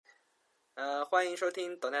欢迎收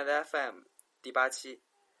听 Donut FM 第8期。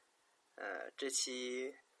这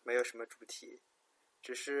期没有什么主题，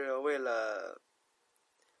只是为了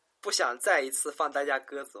不想再一次放大家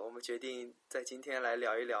鸽子，我们决定在今天来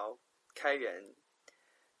聊一聊开源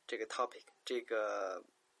这个 topic， 这个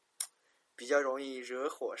比较容易惹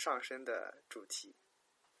火上身的主题。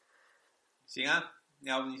行啊，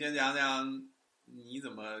要不你先讲讲你怎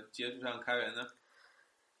么接触上开源呢？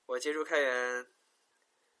我接触开源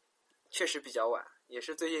确实比较晚，也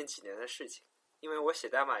是最近几年的事情，因为我写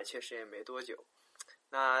代码确实也没多久。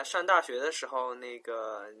那上大学的时候，你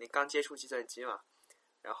刚接触计算机嘛，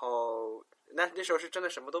然后那时候是真的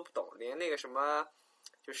什么都不懂，连那个什么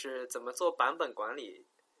就是怎么做版本管理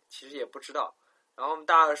其实也不知道。然后我们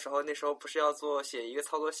大二的时候，那时候不是要写一个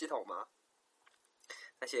操作系统吗？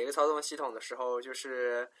那写一个操作系统的时候，就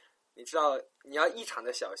是你知道你要异常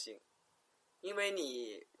的小心，因为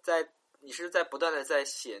你是在不断的在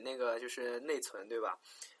写那个就是内存，对吧？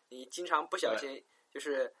你经常不小心，就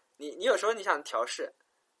是你有时候你想调试，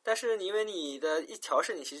但是因为你的一调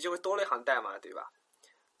试，你其实就会多了一行代码，对吧？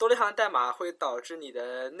多了一行代码会导致你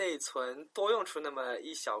的内存多用出那么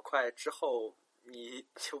一小块之后，你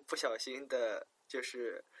就不小心的就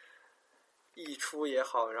是溢出也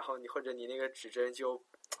好，然后或者你那个指针就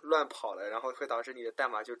乱跑了，然后会导致你的代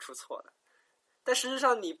码就出错了。但实际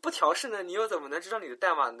上你不调试呢，你又怎么能知道你的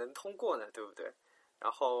代码能通过呢？对不对？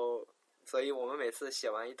然后，所以我们每次写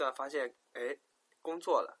完一段发现，工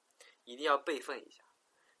作了，一定要备份一下。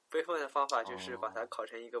备份的方法就是把它拷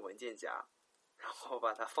成一个文件夹，然后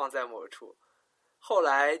把它放在某处。后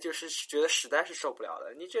来就是觉得实在是受不了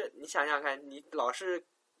了，你想想看，你老是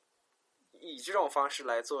以这种方式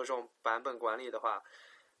来做这种版本管理的话，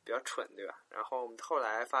比较蠢，对吧？然后我们后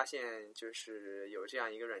来发现，就是有这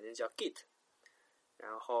样一个软件叫 Git。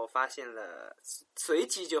然后随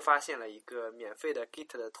即就发现了一个免费的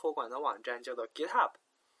Git 的托管的网站，叫做 GitHub。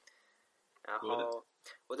然后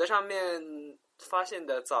我在上面发现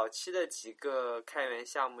的早期的几个开源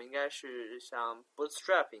项目，应该是像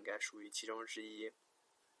Bootstrap 应该属于其中之一。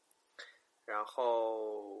然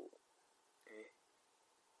后，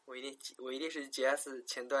我一定是 JS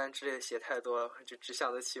前端之类的写太多了，就只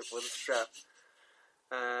想得起 Bootstrap。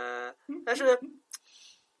但是。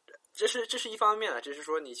这是一方面了，就是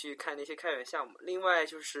说你去看那些开源项目。另外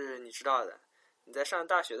就是你知道的，你在上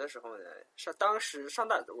大学的时候呢，当时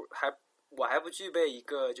我还不具备一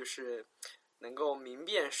个就是能够明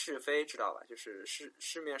辨是非，知道吧？就是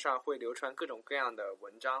市面上会流传各种各样的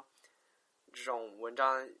文章，这种文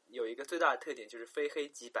章有一个最大的特点就是非黑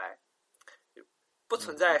即白，不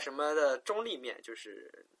存在什么的中立面，就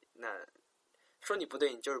是那说你不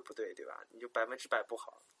对，你就是不对，对吧？你就100%不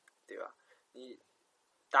好，对吧？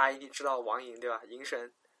大家一定知道王银，对吧？银神，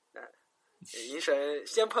银神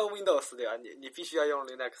先喷 Windows， 对吧？你必须要用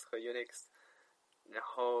Linux 和 Unix， 然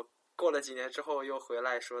后过了几年之后又回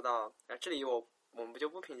来说到，这里我们就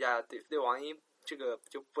不评价对王银这个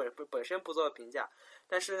就本身不做评价，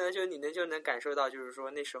但是呢，就你就能感受到，就是说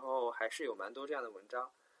那时候还是有蛮多这样的文章。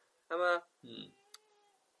那么，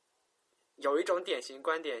有一种典型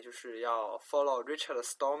观点就是要 follow Richard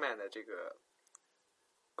Stallman 的这个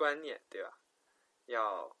观念，对吧？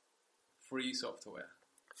要 free software，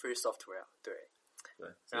 对，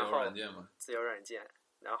自由软件嘛，自由软件。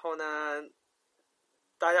然后呢，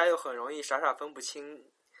大家又很容易傻分不清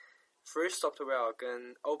free software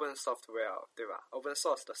跟 open software， 对吧 ？open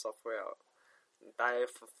source 的 software， 大家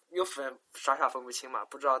又傻分不清嘛，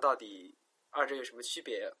不知道到底二者有什么区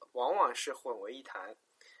别，往往是混为一谈。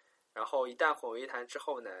然后一旦混为一谈之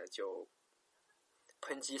后呢，就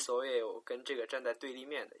抨击所有跟这个站在对立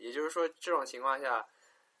面的。也就是说，这种情况下，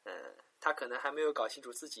他可能还没有搞清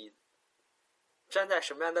楚自己站在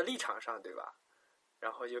什么样的立场上，对吧？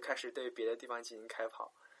然后就开始对别的地方进行开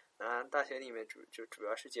炮。大学里面主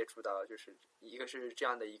要是接触到，就是一个是这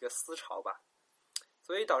样的一个思潮吧。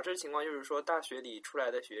所以导致情况就是说，大学里出来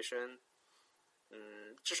的学生，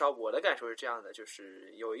至少我的感受是这样的，就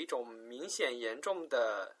是有一种明显严重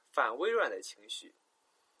的反微软的情绪。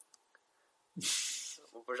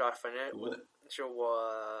我不知道，反正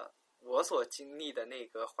我所经历的那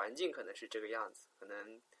个环境可能是这个样子，可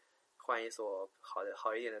能换一所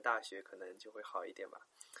好一点的大学，可能就会好一点吧。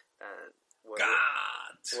但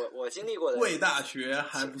我经历过的贵大学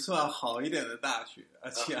还不算好一点的大学，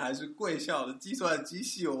而且还是贵校的计算机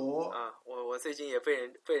系哦。我最近也被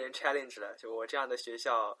人 challenge 了，就我这样的学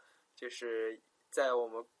校，就是在我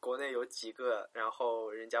们国内有几个，然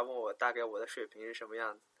后人家问我大概我的水平是什么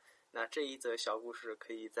样子。那这一则小故事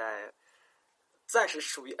可以暂时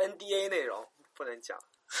属于 NDA 内容，不能讲。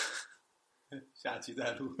下期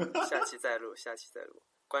再录。下期再录。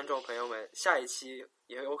观众朋友们，下一期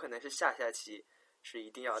也有可能是下下期是一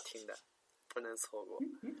定要听的，不能错过。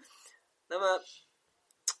那么，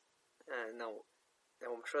那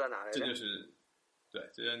我们说到哪来着？这就是对，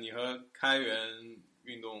这是你和开源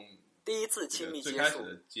运动第一次亲密接触，最开始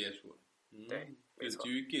的接触了。对，没错，基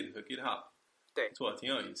于 Git 和 GitHub， 对，不错，挺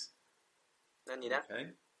有意思。那你呢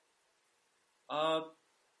 ？OK，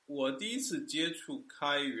 我第一次接触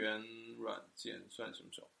开源软件算什么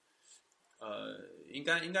时候？应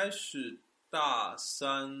该是大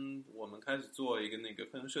三，我们开始做一个那个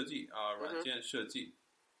课程设计软件设计。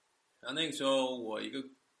然后那个时候，我一个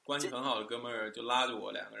关系很好的哥们儿就拉着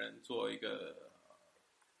我两个人做一个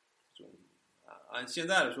这种按现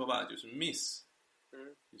在的说法就是 MIS，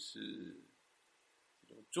 就是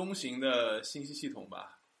这种中型的信息系统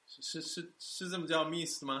吧？是这么叫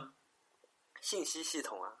MIS 吗？信息系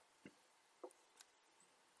统啊，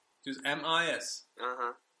就是 MIS，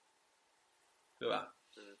 对吧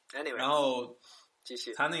？Anyway， 然后继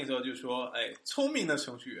续。他那个时候就说：“哎，聪明的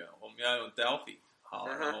程序员，我们要用 Delphi。”好，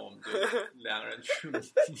然后我们就两个人去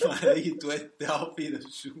买了一堆 Delphi 的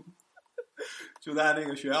书，就在那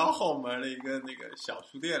个学校后门的一个那个小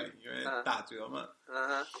书店里，因为打折嘛。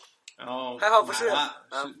然后还好不是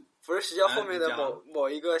不是学校后面的某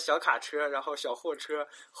一个小卡车，然后小货车，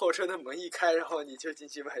后车的门一开，然后你就进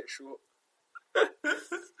去买书。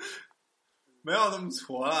没有那么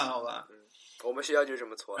挫了，好吧？我们学校就这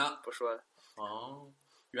么挫，不说了。哦，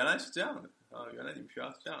原来是这样的啊！原来你们学校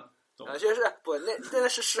是这样的。就是不，那真的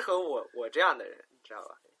是适合我这样的人，你知道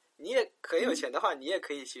吧？你也很有钱的话，你也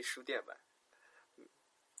可以去书店买。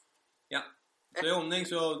呀，所以我们那个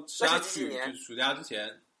时候下去就是暑假之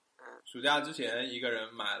前，一个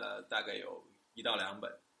人买了大概有1到2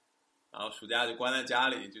本，然后暑假就关在家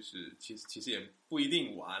里，就是其实也不一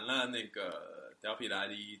定玩了那个 Delphi 的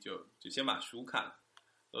IDE， 就先把书看了，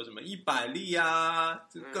有什么100例啊，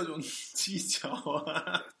就各种技巧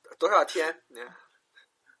啊，多少天？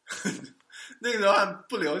那个时候还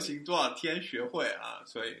不流行多少天学会啊，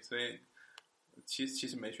所以其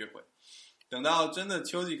实没学会。等到真的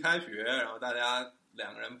秋季开学，然后大家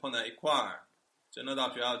两个人碰在一块儿，真的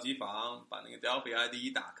到学校机房把那个 Delphi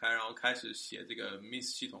IDE 打开，然后开始写这个 MIS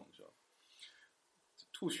系统的时候，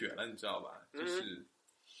吐血了，你知道吧？就是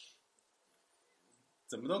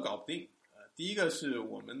怎么都搞不定。第一个是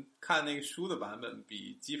我们看那个书的版本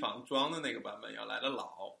比机房装的那个版本要来得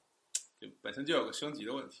老，就本身就有个升级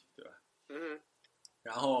的问题，对吧？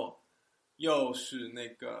然后又是那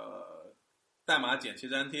个代码剪切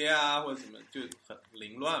粘贴啊，或者什么就很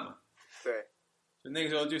凌乱嘛。对，就那个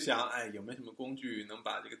时候就想，哎，有没有什么工具能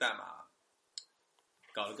把这个代码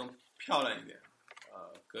搞得更漂亮一点，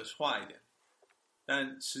格式化一点？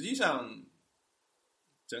但实际上，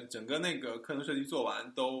整个那个课程设计做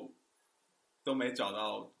完都没找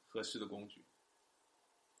到合适的工具。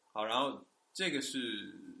好，然后这个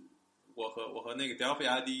是我和那个 Delphi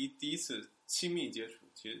IDE 第一次亲密接触，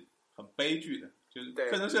其实很悲剧的，就是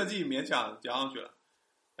课程设计勉强交上去了，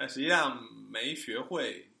但实际上没学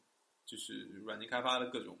会就是软件开发的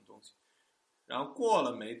各种东西。然后过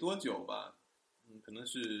了没多久吧，可能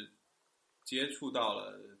是接触到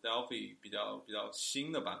了 Delphi 比较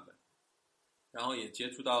新的版本，然后也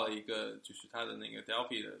接触到了一个就是它的那个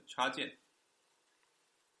Delphi 的插件，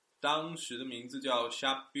当时的名字叫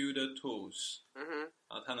Sharp Builder Tools，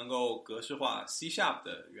 它能够格式化 C#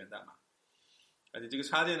 的源代码，而且这个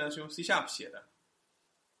插件呢是用 C# 写的，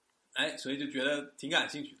所以就觉得挺感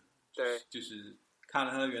兴趣的。对，就是看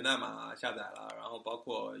了它的源代码，下载了，然后包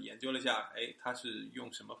括研究了一下，它是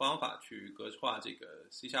用什么方法去格式化这个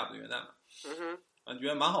C# 的源代码，觉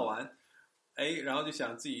得蛮好玩，然后就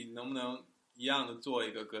想自己能不能一样的做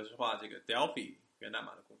一个格式化这个 Delphi 源代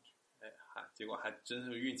码的工具，结果还真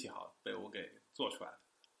是运气好，被我给做出来了。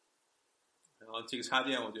然后这个插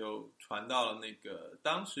件我就传到了那个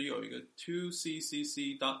当时有一个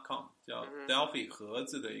 2ccc.com 叫 Delphi 盒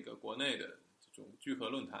子的一个国内的这种聚合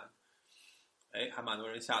论坛，还蛮多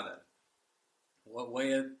人下载的。我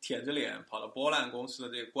也舔着脸跑到波兰公司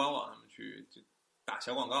的这个官网上面去就打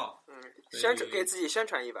小广告，给自己宣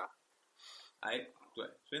传一把。对，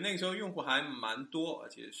所以那个时候用户还蛮多，而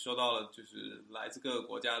且收到了就是来自各个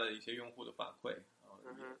国家的一些用户的反馈，然后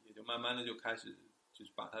也就慢慢的就开始就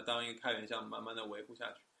是把它当一个开源项目慢慢的维护下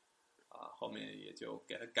去，后面也就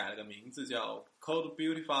给它改了个名字叫 Code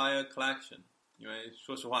Beautifier Collection， 因为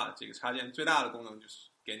说实话这个插件最大的功能就是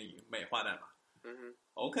给你美化代码。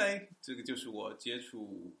OK， 这个就是我接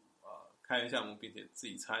触开源项目并且自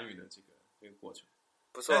己参与的这个过程。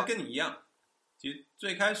不错，但跟你一样，其实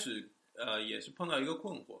最开始也是碰到一个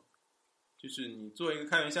困惑，就是你做一个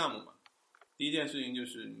开源项目嘛，第一件事情就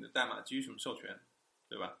是你的代码基于什么授权，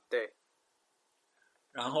对吧？对。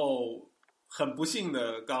然后很不幸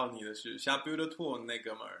的告诉你的是，像 Builder Tool 那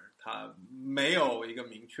哥们儿他没有一个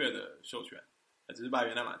明确的授权，他只是把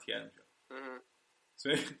源代码贴上去了。嗯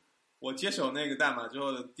所以我接手那个代码之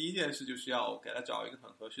后的第一件事就是要给他找一个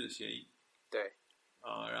很合适的协议。对。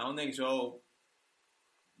然后那个时候，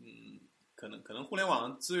可能互联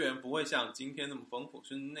网资源不会像今天那么丰富，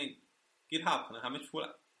甚至那 GitHub 可能还没出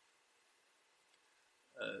来。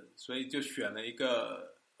所以就选了一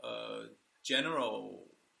个General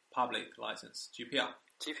Public License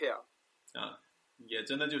GPL 啊，也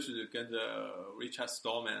真的就是跟着 Richard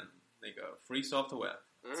Stallman 那个 Free Software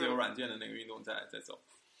自由软件的那个运动在走。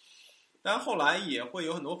但后来也会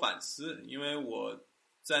有很多反思，因为我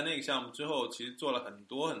在那个项目之后，其实做了很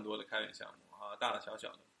多很多的开源项目啊，大大小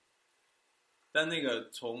小的。但那个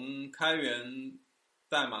从开源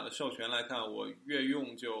代码的授权来看，我越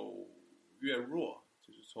用就越弱。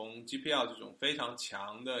就是从 GPL 这种非常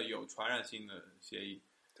强的有传染性的协议，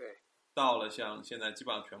对，到了像现在基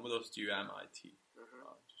本上全部都是基于 MIT，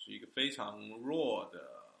就是一个非常弱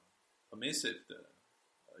的 permissive 的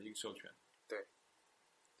一个授权。对，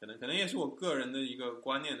可能也是我个人的一个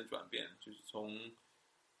观念的转变，就是从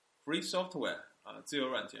free software 自由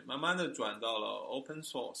软件，慢慢的转到了 open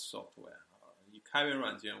source software 以开源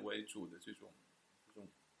软件为主的这种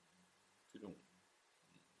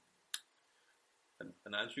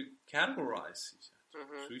很难去 categorize 一下，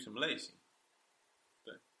属于什么类型？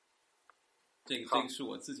对，这个是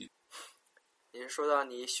我自己。您说到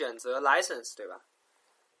你选择 license 对吧？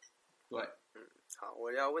对。好，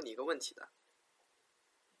我要问你一个问题的。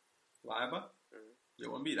来吧。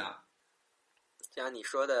有问必答。像你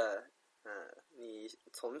说的，你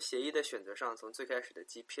从协议的选择上，从最开始的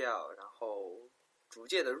GPL， 然后逐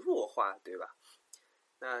渐的弱化，对吧？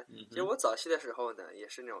那其实我早期的时候呢，也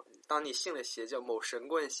是那种，当你信了邪教某神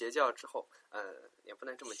棍邪教之后，也不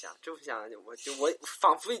能这么讲，这么讲我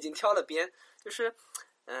仿佛已经挑了边，就是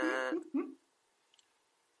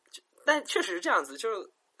但确实是这样子，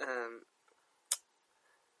就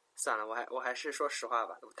算了，我还是说实话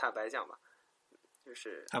吧，坦白讲吧，就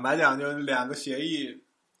是坦白讲，就两个协议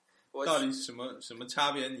到底什么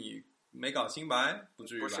差别，你没搞清白，不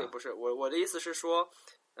至于吧？不是，我的意思是说。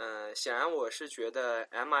显然我是觉得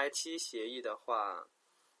MIT 协议的话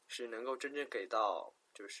是能够真正给到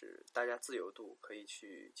就是大家自由度，可以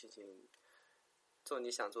去进行做你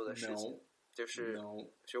想做的事情。就是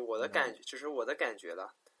我的感觉，就是我的感觉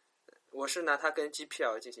了。我是拿它跟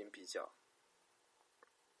GPL 进行比较。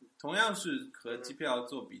同样是和 GPL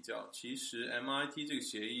做比较，其实 MIT 这个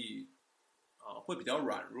协议会比较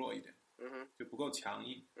软弱一点，就不够强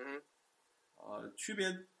硬。区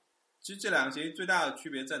别。其实这两个协议最大的区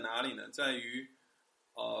别在哪里呢？在于，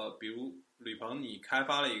比如吕鹏，你开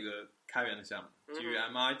发了一个开源的项目，基于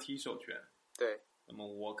MIT 授权，对，那么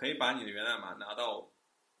我可以把你的源代码拿到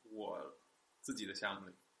我自己的项目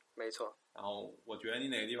里，没错。然后我觉得你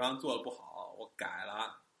哪个地方做的不好，我改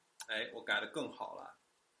了，我改的更好了，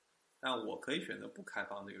但我可以选择不开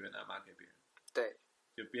放这个源代码给别人，对，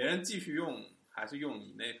就别人继续用还是用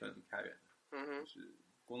你那份开源的，就是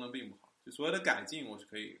功能并不好。就所有的改进我是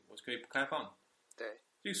可以不开放的。对，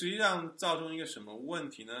这实际上造成一个什么问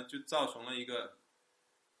题呢？就造成了一个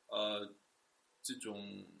这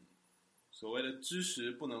种所谓的知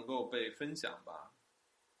识不能够被分享吧，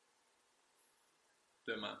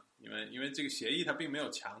对吗？因为这个协议它并没有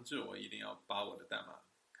强制我一定要把我的代码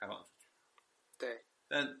开放出去。对。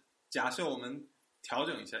但假设我们调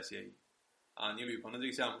整一下协议你吕鹏的这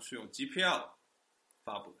个项目是用 GPL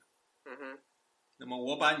发布的，那么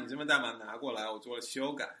我把你这份代码拿过来，我做了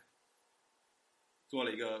修改，做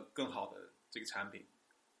了一个更好的这个产品。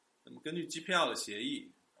那么根据 GPL 的协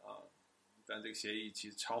议但这个协议其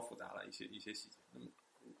实超复杂了一些细节。那么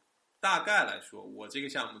大概来说，我这个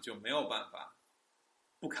项目就没有办法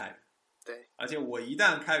不开源。对，而且我一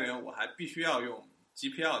旦开源，我还必须要用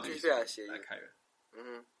GPL 这个协议来开源。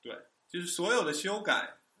对，就是所有的修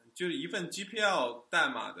改。就是一份 GPL 代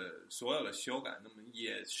码的所有的修改，那么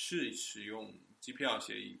也是使用 GPL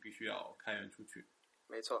协议必须要开源出去。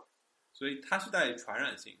没错。所以它是带有传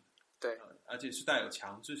染性的。对。而且是带有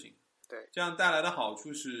强制性的。对。这样带来的好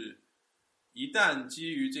处是，一旦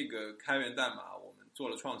基于这个开源代码我们做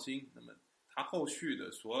了创新，那么它后续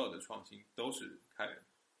的所有的创新都是开源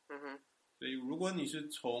的。所以如果你是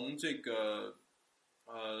从这个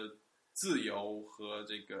自由和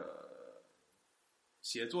这个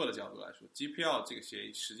协作的角度来说 ，GPL 这个协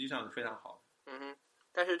议实际上是非常好的。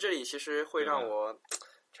但是这里其实会让我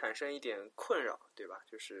产生一点困扰，对吧？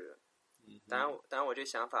就是，当然我这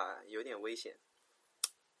想法有点危险，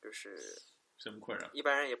就是什么困扰？一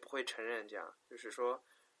般人也不会承认这样，就是说，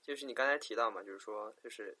就是你刚才提到嘛，就是说，就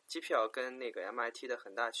是 GPL 跟那个 MIT 的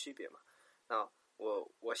很大区别嘛。那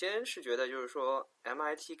我先是觉得，就是说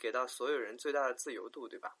MIT 给到所有人最大的自由度，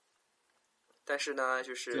对吧？但是呢，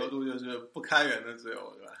就是自由度就是不开源的自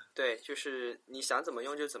由，对吧？对，就是你想怎么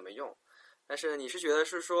用就怎么用。但是你是觉得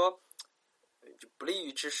是说不利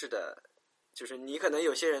于知识的，就是你可能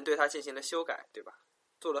有些人对它进行了修改，对吧？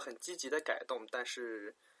做了很积极的改动，但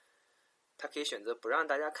是他可以选择不让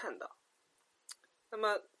大家看到。那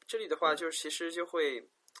么这里的话，就是其实就会，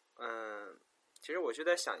其实我就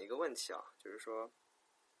在想一个问题啊，就是说，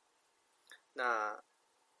那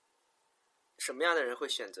什么样的人会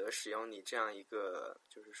选择使用你这样一个，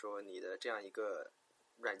就是说你的这样一个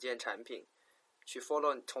软件产品，去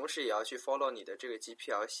follow，同时也要去 follow 你的这个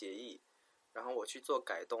GPL 协议，然后我去做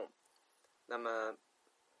改动，那么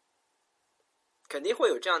肯定会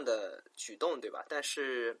有这样的举动，对吧？但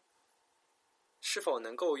是是否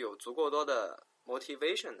能够有足够多的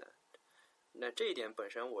motivation 呢？那这一点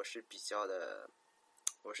本身我是比较的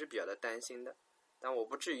担心的。但我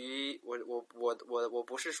不至于，我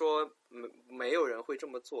不是说没有人会这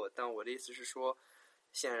么做，但我的意思是说，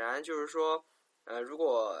显然就是说，如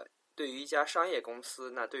果对于一家商业公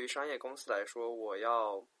司，那对于商业公司来说，我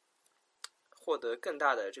要获得更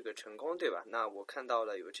大的这个成功，对吧？那我看到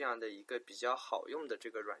了有这样的一个比较好用的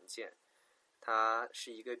这个软件，它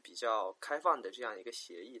是一个比较开放的这样一个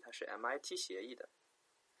协议，它是 MIT 协议的。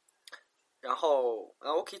然后，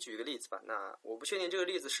我可以举一个例子吧。那我不确定这个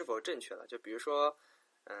例子是否正确了。就比如说，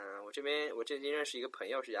我最近认识一个朋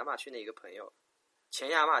友，是亚马逊的一个朋友，前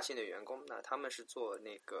亚马逊的员工。那他们是做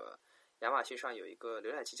那个亚马逊上有一个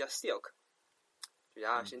浏览器叫 Silk， 就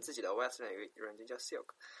亚马逊自己的 OS 上有一个软件叫 Silk。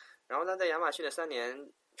然后他在亚马逊的3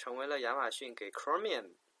年，成为了亚马逊给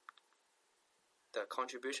Chromium 的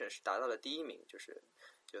contribution 是达到了第1名，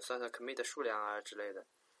就算 commit 的数量啊之类的。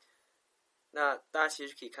那大家其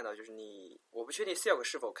实可以看到，就是我不确定 Silk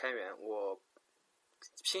是否开源，我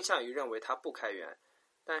倾向于认为它不开源。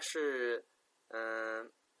但是，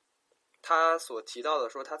他所提到的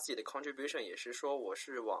说他自己的 contribution 也是说我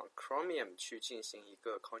是往 Chromium 去进行一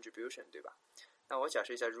个 contribution， 对吧？那我假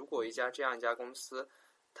设一下，如果这样一家公司，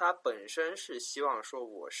它本身是希望说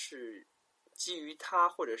我是基于它，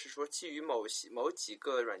或者是说基于某几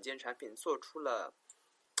个软件产品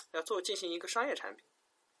进行一个商业产品。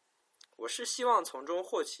我是希望从中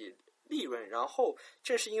获取利润，然后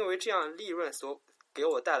正是因为这样利润所给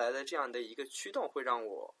我带来的这样的一个驱动，会让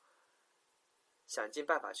我想尽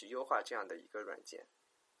办法去优化这样的一个软件。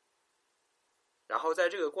然后在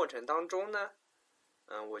这个过程当中呢，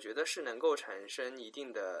我觉得是能够产生一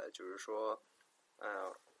定的，就是说，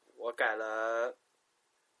我改了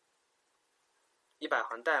100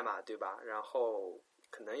行代码，对吧？然后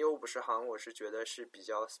可能有50行，我是觉得是比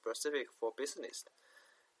较 specific for business 的。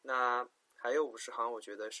那还有50行，我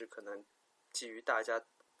觉得是可能基于大家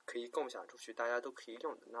可以共享出去，大家都可以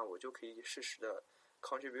用的，那我就可以适时的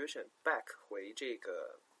contribution back 回这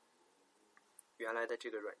个原来的这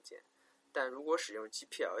个软件。但如果使用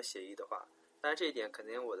GPL 协议的话，当然这一点肯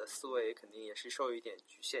定我的思维肯定也是受一点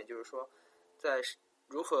局限，就是说在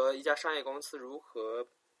一家商业公司如何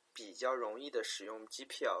比较容易的使用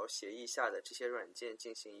GPL 协议下的这些软件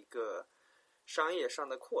进行一个商业上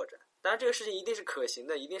的扩展。当然这个事情一定是可行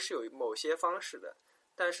的，一定是有某些方式的，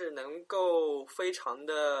但是能够非常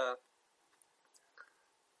的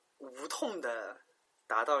无痛的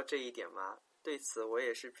达到这一点吗？对此我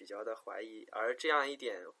也是比较的怀疑，而这样一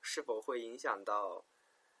点是否会影响到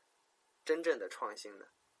真正的创新呢？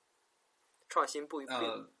创新不一定。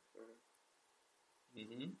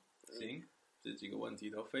行，这几个问题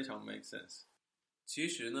都非常 make sense。其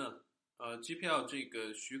实呢，GPL 这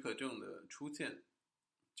个许可证的出现，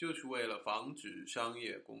就是为了防止商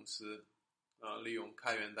业公司利用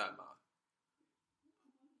开源代码，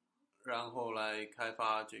然后来开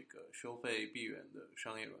发这个收费闭源的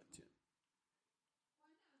商业软件。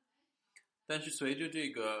但是随着这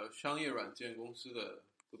个商业软件公司的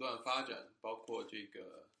不断发展，包括这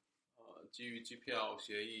个基于 GPL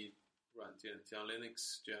协议软件，像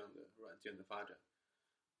Linux 这样的软件的发展，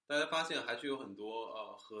大家发现还是有很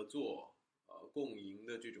多合作共赢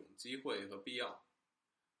的这种机会和必要。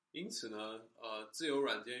因此呢，自由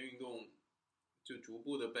软件运动就逐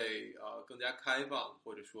步的被更加开放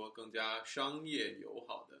或者说更加商业友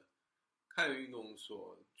好的开源运动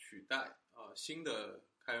所取代。新的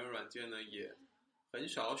开源软件呢也很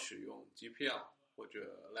少使用 GPL 或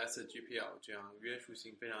者 Lesser GPL 这样约束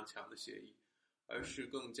性非常强的协议，而是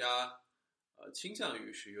更加倾向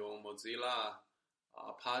于使用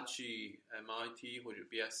Mozilla、Apache、MIT 或者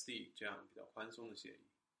BSD 这样比较宽松的协议。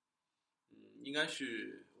应该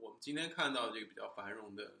是我们今天看到这个比较繁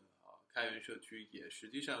荣的开源社区也实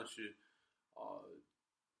际上是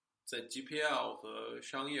在 GPL 和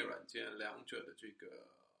商业软件两者的这个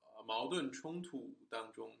矛盾冲突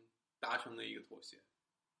当中达成的一个妥协。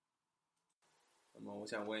那么我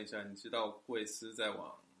想问一下，你知道贵司在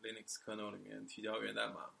往 Linux kernel 里面提交源代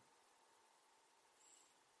码吗？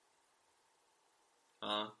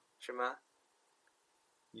啊？什么？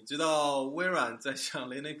你知道微软在向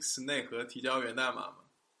Linux 内核提交源代码吗？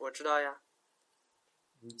我知道呀。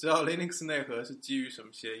你知道 Linux 内核是基于什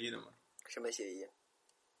么协议的吗？什么协议？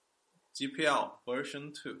 GPL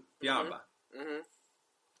Version 2第二版。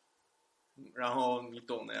然后你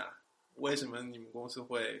懂的呀，为什么你们公司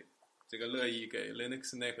会这个乐意给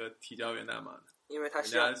Linux 内核提交源代码呢？因为他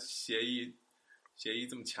希望人家协议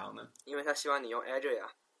这么强呢？因为他希望你用 Azure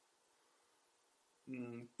呀。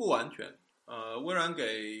不完全。微软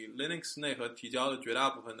给 Linux 内核提交的绝大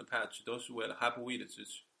部分的 patch 都是为了 Hyper-V 的支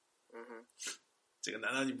持。这个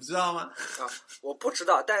难道你不知道吗？我不知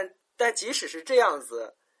道，但即使是这样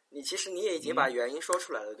子，其实你也已经把原因说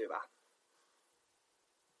出来了，对吧？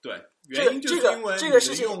对，原因就是因为你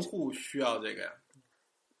的用户需要这个呀。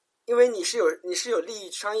因为你是有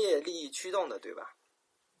商业利益驱动的，对吧？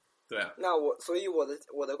对啊。所以我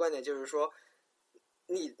的观点就是说，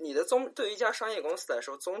你的对于一家商业公司来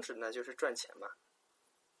说，宗旨呢就是赚钱嘛。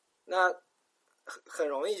那很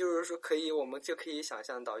容易就是说我们就可以想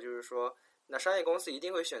象到，就是说，那商业公司一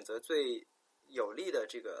定会选择最有利的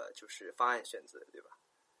这个就是方案选择，对吧？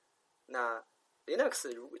那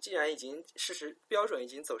Linux 既然事实标准已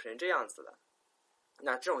经走成这样子了，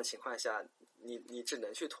那这种情况下，你只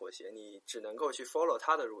能去妥协，你只能够去 follow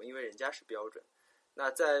它的 rule， 因为人家是标准。那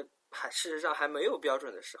在事实上还没有标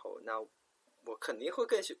准的时候，那我肯定会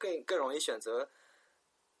更容易选择，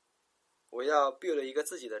我要 build 一个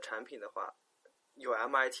自己的产品的话，有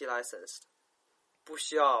MIT license， 不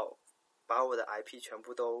需要把我的 IP 全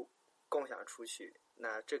部都共享出去。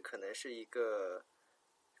那这可能是一个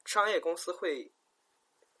商业公司会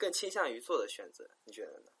更倾向于做的选择，你觉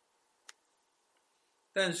得呢？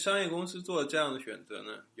但商业公司做这样的选择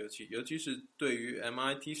呢，尤其是对于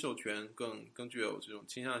MIT 授权更具有这种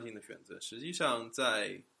倾向性的选择，实际上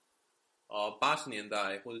在80年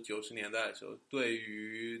代或者90年代的时候，对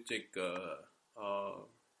于这个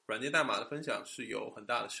软件代码的分享是有很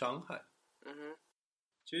大的伤害。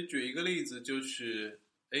其实举一个例子，就是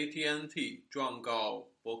AT&T 状告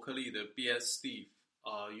伯克利的 BSD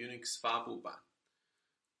Unix 发布版。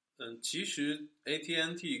其实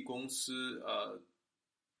AT&T 公司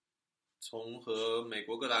从和美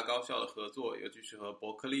国各大高校的合作，尤其是和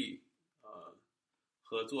伯克利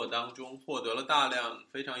合作当中，获得了大量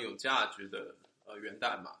非常有价值的源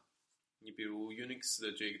代码。你比如 Unix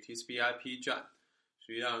的这个 TCP/IP 站，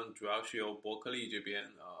实际上主要是由伯克利这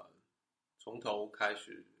边从头开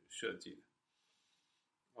始设计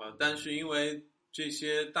的。但是因为这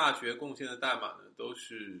些大学贡献的代码呢，都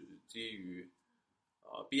是基于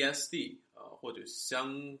BSD或者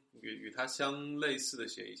与它相类似的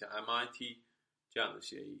协议，像 MIT 这样的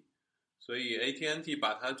协议。所以 AT&T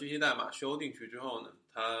把它这些代码收进去之后呢，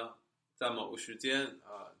它在某个时间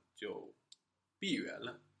就闭源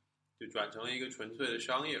了，就转成了一个纯粹的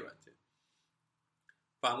商业软件。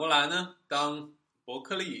反过来呢，当伯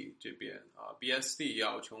克利这边BSD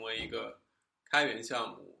要成为一个开源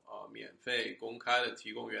项目免费公开的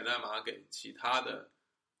提供源代码给其他的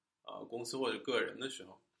公司或者个人的时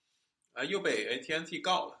候，又被 AT&T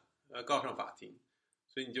告了，告上法庭。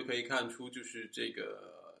所以你就可以看出，就是这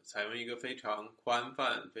个采用一个非常宽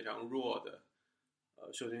泛、非常弱的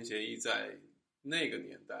授权协议，在那个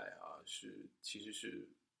年代其实是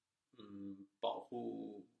保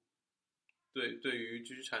护对于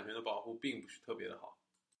知识产权的保护并不是特别的好。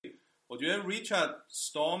我觉得 Richard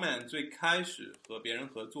Stallman 最开始和别人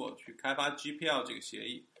合作去开发 GPL 这个协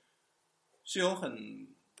议，是有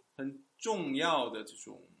很重要的这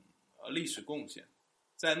种历史贡献。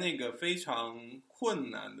在那个非常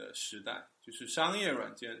困难的时代，就是商业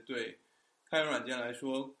软件对开源软件来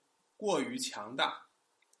说过于强大，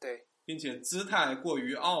对，并且姿态过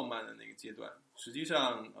于傲慢的那个阶段，实际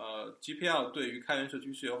上GPL 对于开源社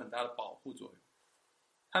区是有很大的保护作用。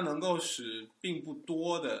它能够使并不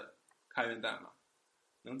多的开源代码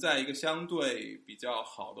能在一个相对比较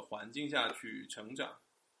好的环境下去成长。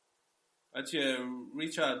而且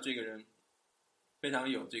Richard 这个人非常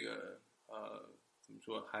有这个怎么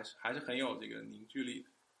说，还是很有这个凝聚力的。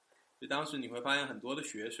就当时你会发现很多的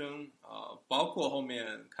学生包括后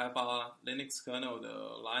面开发 Linux kernel 的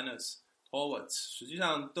Linus Torvalds， 实际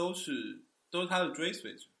上都是他的追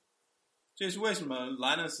随者。这也是为什么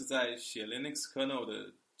Linus 在写 Linux kernel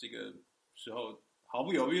的这个时候毫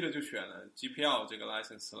不犹豫的就选了 GPL 这个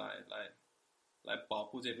license 来来保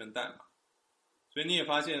护这份代码。所以你也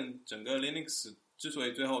发现，整个 Linux 之所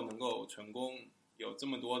以最后能够成功，有这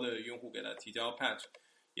么多的用户给它提交 patch，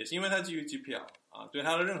 也是因为它基于 GPL 啊，对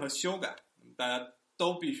它的任何修改，大家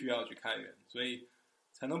都必须要去开源，所以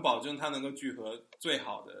才能保证它能够聚合最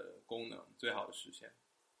好的功能，最好的实现。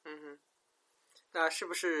那是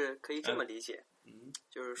不是可以这么理解？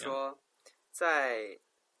就是说， 在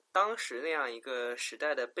当时那样一个时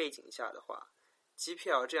代的背景下的话，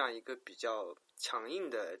 GPL 这样一个比较强硬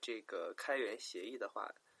的这个开源协议的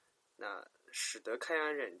话，那使得开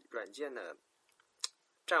源软件呢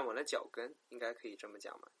站稳了脚跟，应该可以这么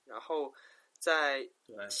讲嘛。然后在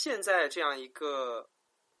现在这样一个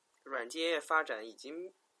软件业发展已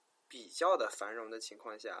经比较的繁荣的情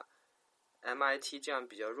况下， MIT 这样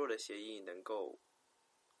比较弱的协议能够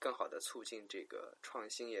更好的促进这个创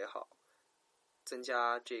新也好，增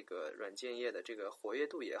加这个软件业的这个活跃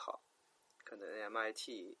度也好，可能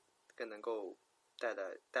MIT 更能够带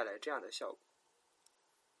来这样的效果。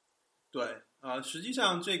对实际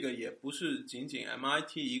上这个也不是仅仅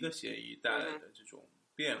MIT 一个协议带来的这种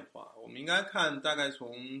变化，我们应该看大概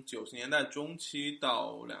从90年代中期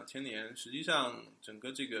到2000年，实际上整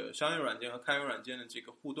个这个商业软件和开源软件的这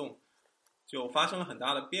个互动就发生了很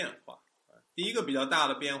大的变化。第一个比较大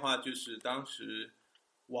的变化就是当时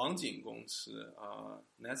网景公司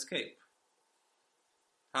Netscape，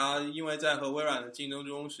 它因为在和微软的竞争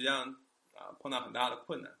中实际上碰到很大的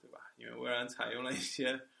困难，对吧？因为微软采用了一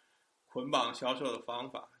些捆绑销售的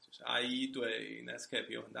方法，就是 IE 对 Netscape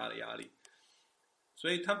有很大的压力，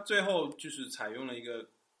所以它最后就是采用了一个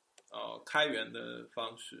开源的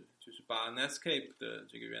方式，就是把 Netscape 的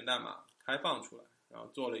这个源代码开放出来，然后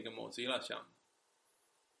做了一个 Mozilla 项目。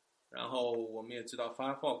然后我们也知道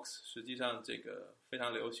Firefox 实际上这个非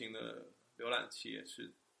常流行的浏览器也是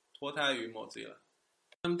脱胎于 Mozilla。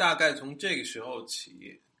那么大概从这个时候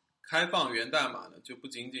起，开放源代码呢就不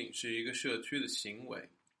仅仅是一个社区的行为，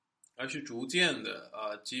而是逐渐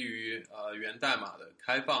的基于源代码的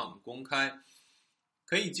开放公开，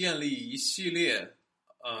可以建立一系列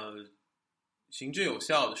行之有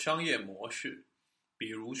效的商业模式。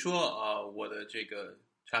比如说我的这个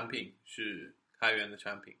产品是开源的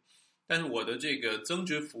产品，但是我的这个增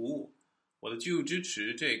值服务，我的技术支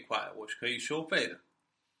持这一块我是可以收费的。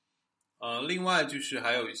另外就是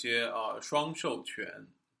还有一些双授权，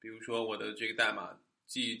比如说我的这个代码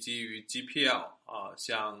既基于 GPL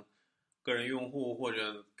向个人用户或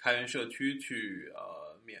者开源社区去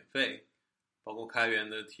免费，包括开源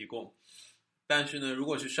的提供。但是呢，如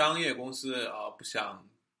果是商业公司不想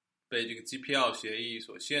被这个 GPL 协议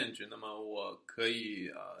所限制，那么我可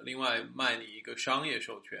以另外卖你一个商业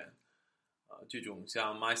授权。这种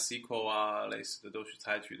像 MySQL 类似的都是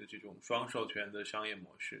采取的这种双授权的商业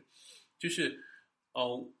模式，就是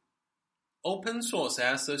Open Source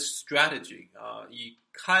as a Strategy 以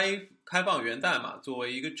开放源代码作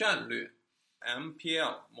为一个战略。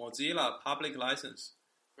 MPL Mozilla Public License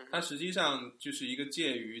它实际上就是一个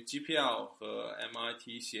介于 GPL 和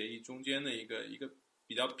MIT 协议中间的一个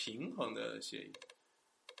比较平衡的协议，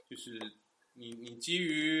就是你基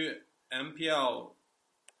于 MPL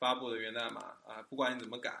发布的源代码不管你怎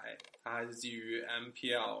么改，它还是基于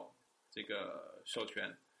MPL 这个授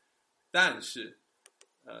权。但是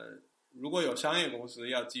如果有商业公司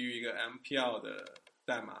要基于一个 MPL 的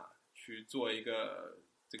代码去做一个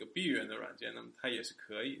这个闭源的软件，那么它也是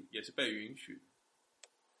可以，也是被允许，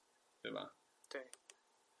对吧？对。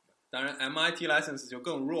当然 MIT license 就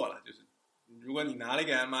更弱了，就是如果你拿了一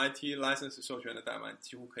个 MIT license 授权的代码，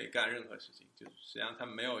几乎可以干任何事情，就是实际上它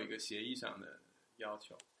没有一个协议上的要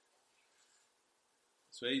求。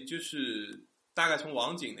所以就是大概从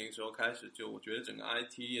网景那个时候开始，就我觉得整个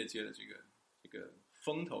IT 业界的这个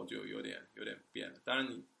风头就有点变了。当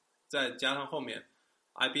然你再加上后面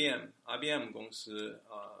IBM 公司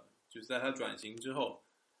就是在它转型之后，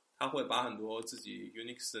它会把很多自己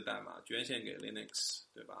Unix 的代码捐献给 Linux，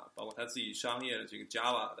 对吧？包括它自己商业的这个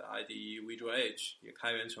Java 的 IDE Visual Edge 也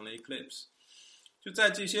开源成了 Eclipse。就在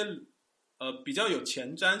这些比较有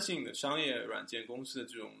前瞻性的商业软件公司的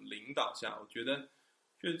这种领导下，我觉得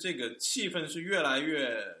就是这个气氛是越来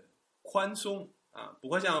越宽松不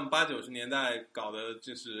会像80-90年代搞的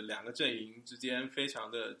就是两个阵营之间非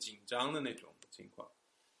常的紧张的那种情况。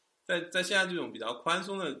在现在这种比较宽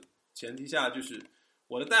松的前提下，就是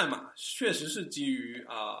我的代码确实是基于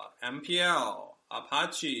MPL、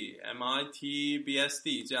Apache、MIT、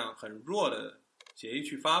BSD 这样很弱的协议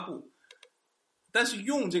去发布，但是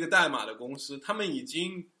用这个代码的公司，他们已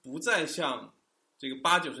经不再像这个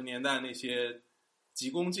80-90年代那些急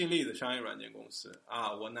功近利的商业软件公司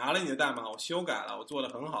我拿了你的代码，我修改了，我做得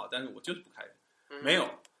很好，但是我就是不开源。没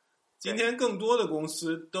有，今天更多的公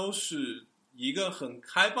司都是以一个很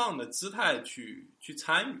开放的姿态去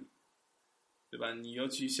参与，对吧？你尤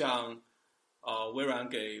其像微软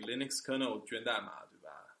给 Linux kernel 捐代码，对吧？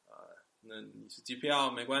那你是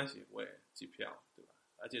GPL 没关系，我也 GPL， 对吧？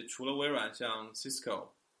而且除了微软，像 Cisco，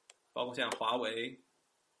 包括像华为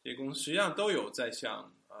这些公司，实际上都有在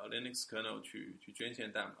向Linux kernel 去捐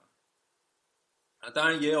献代码。当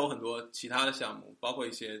然也有很多其他的项目，包括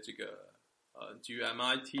一些这个基于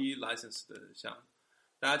MIT license 的项目，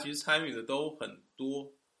大家其实参与的都很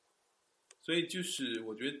多，所以就是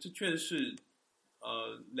我觉得这确实是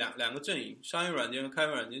两个阵营，商业软件和开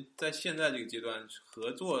源软件在现在这个阶段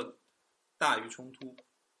合作大于冲突，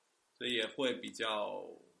所以也会比较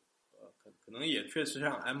可能也确实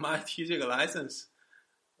让 MIT 这个 license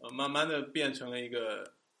慢慢的变成了一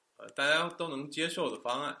个大家都能接受的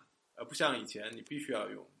方案。而不像以前你必须要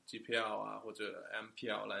用 GPL 啊或者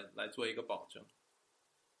MPL 来做一个保证。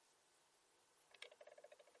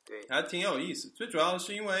对，还挺有意思。最主要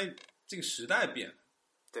是因为这个时代变了。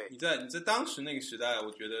对，你在当时那个时代，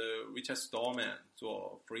我觉得 Richard Stallman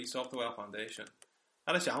做 Free Software Foundation，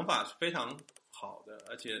 他的想法是非常好的，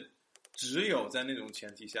而且只有在那种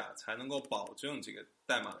前提下才能够保证这个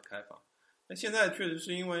代码的开放。但现在确实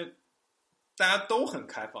是因为大家都很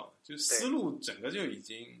开放，就是思路整个就已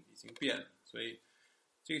经变了，所以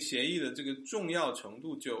这个协议的这个重要程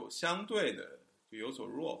度就相对的就有所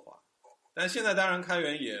弱化。但现在当然开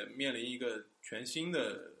源也面临一个全新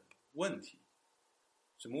的问题，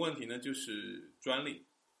什么问题呢？就是专利。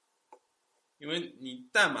因为你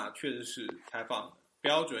代码确实是开放的，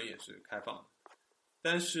标准也是开放的，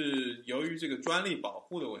但是由于这个专利保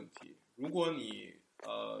护的问题，如果你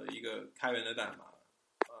一个开源的代码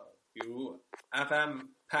比如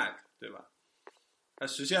FMPEG 对吧，它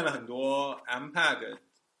实现了很多 MPEG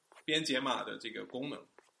编解码的这个功能，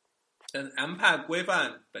但是 MPEG 规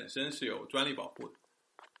范本身是有专利保护的，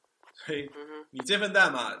所以你这份代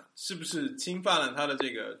码是不是侵犯了它的这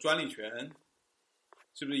个专利权，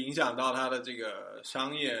是不是影响到它的这个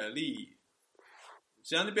商业利益，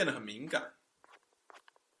实际上就变得很敏感，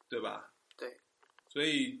对吧？对，所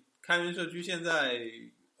以开源社区现在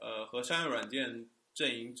和商业软件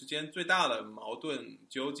阵营之间最大的矛盾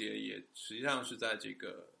纠结也实际上是在这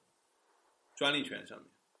个专利权上面，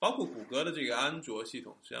包括谷歌的这个安卓系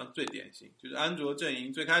统实际上最典型，就是安卓阵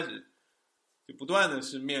营最开始就不断的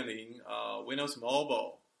是面临Windows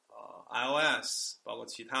Mobile iOS 包括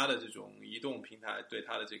其他的这种移动平台对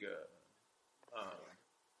它的这个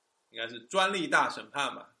应该是专利大审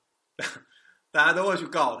判吧，大家都会去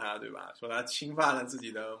告他，对吧？说他侵犯了自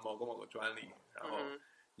己的某个专利，然后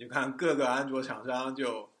你就看各个安卓厂商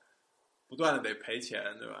就不断的得赔钱，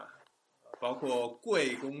对吧？包括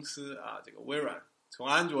贵公司啊，这个微软从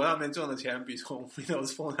安卓上面挣的钱比从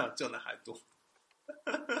Windows Phone 上挣的还多。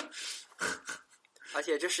而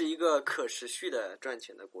且这是一个可持续的赚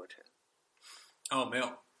钱的过程。没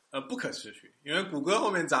有，不可持续，因为谷歌后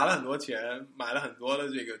面砸了很多钱，买了很多的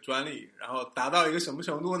这个专利，然后达到一个什么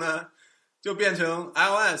程度呢？就变成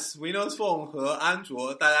iOS、Windows Phone 和安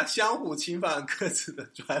卓大家相互侵犯各自的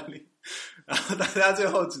专利，然后大家最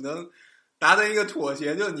后只能达成一个妥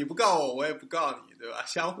协，就是你不告我，我也不告你，对吧？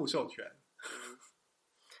相互授权。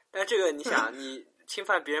但这个你想，你侵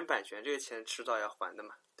犯别人版权，这个钱迟早要还的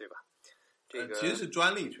嘛，对吧？这个其实是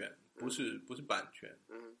专利权，不是版权。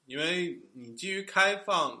因为你基于开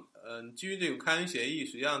放，基于这个开源协议，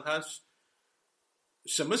实际上它是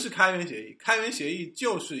什么是开源协议？开源协议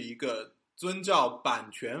就是一个遵照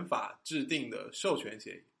版权法制定的授权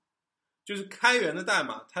协议，就是开源的代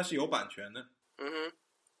码它是有版权的。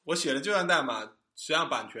我写的这段代码，实际上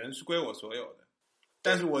版权是归我所有的，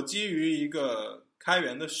但是我基于一个开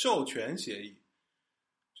源的授权协议，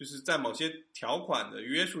就是在某些条款的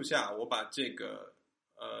约束下，我把这个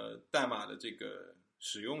代码的这个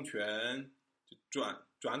使用权就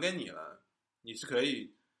转给你了，你是可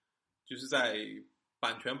以就是在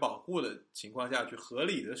版权保护的情况下去合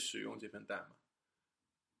理的使用这份代码。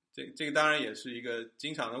这个当然也是一个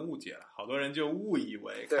经常的误解了，好多人就误以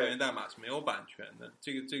为开源代码是没有版权的，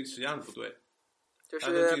这个实际上是不对，就是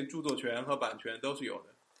它的这个著作权和版权都是有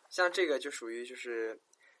的。像这个就属于就是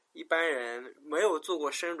一般人没有做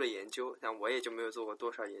过深入的研究，像我也就没有做过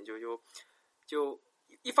多少研究，就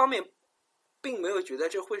一方面并没有觉得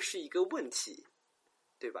这会是一个问题，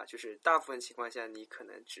对吧？就是大部分情况下你可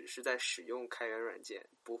能只是在使用开源软件，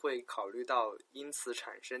不会考虑到因此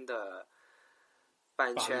产生的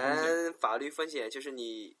版权法律风险。就是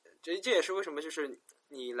你这也是为什么就是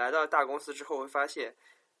你来到大公司之后会发现，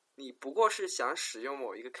你不过是想使用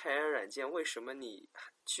某一个开源软件，为什么你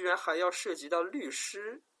居然还要涉及到律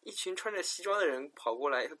师，一群穿着西装的人跑过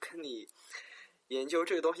来跟你研究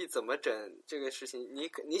这个东西怎么整这个事情，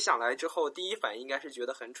你想来之后，第一反应应该是觉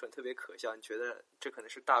得很蠢，特别可笑，你觉得这可能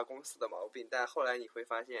是大公司的毛病，但后来你会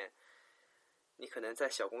发现，你可能在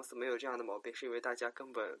小公司没有这样的毛病，是因为大家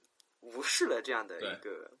根本无视了这样的一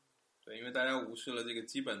个，对，因为大家无视了这个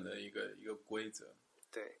基本的一个规则，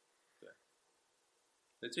对，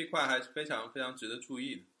所以这块还是非常非常值得注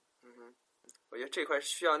意的。我觉得这块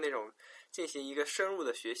需要那种进行一个深入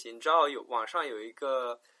的学习。你知道网上有一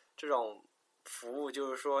个这种服务，就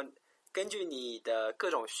是说根据你的各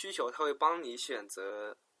种需求，它会帮你选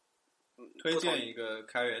择，推荐一个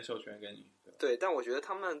开源授权给你。对，但我觉得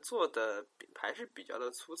他们做的还是比较的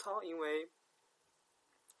粗糙，因为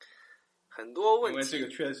很多问题，因为这个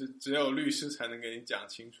确实只有律师才能给你讲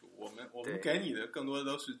清楚。我们给你的更多的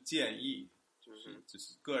都是建议。就是只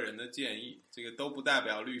是个人的建议，这个都不代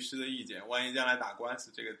表律师的意见。万一将来打官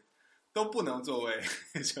司，这个都不能作为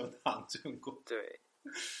就当证供。对，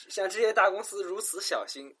像这些大公司如此小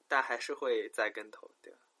心，但还是会栽跟头，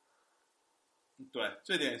对吧？对，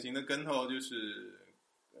最典型的跟头就是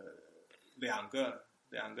两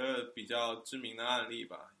个比较知名的案例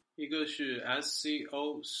吧。一个是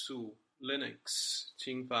SCO 诉 Linux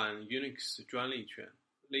侵犯 Unix 专利权，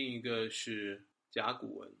另一个是甲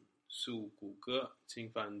骨文诉谷歌侵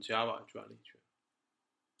犯 Java 专利权。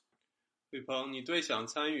伟鹏，你对想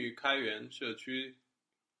参与开源社区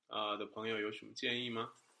的朋友有什么建议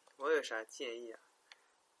吗？我有啥建议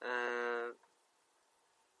啊？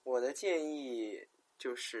我的建议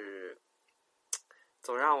就是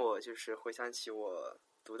总让我就是回想起我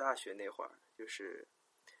读大学那会儿，就是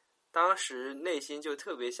当时内心就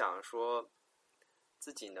特别想说，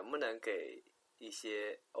自己能不能给一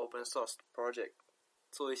些 open source project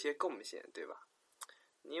做一些贡献，对吧？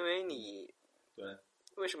因为你对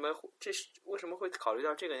为什么会考虑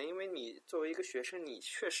到这个呢？因为你作为一个学生，你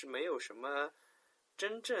确实没有什么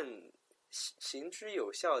真正行之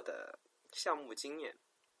有效的项目经验。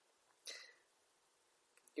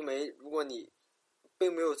因为如果你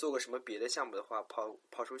并没有做过什么别的项目的话，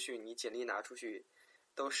跑出去，你简历拿出去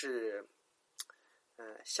都是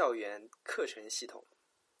校园课程系统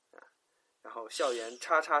啊，然后校园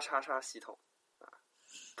叉叉叉叉系统啊，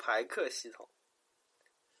排课系统，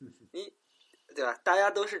对吧？大家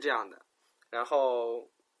都是这样的。然后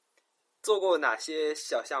做过哪些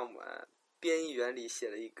小项目啊？编译原理写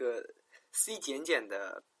了一个 C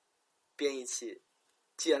的编译器，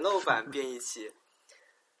简陋版编译器。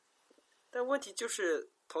但问题就是，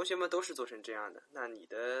同学们都是做成这样的。那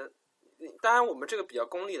当然我们这个比较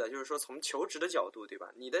功利的，就是说从求职的角度，对吧？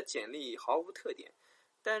你的简历毫无特点，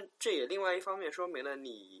但这也另外一方面说明了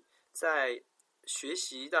你在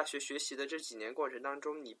大学学习的这几年过程当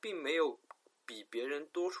中，你并没有比别人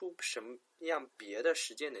多出什么样别的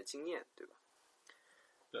实践的经验，对吧？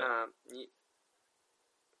那你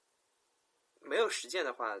没有实践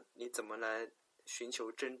的话，你怎么来寻求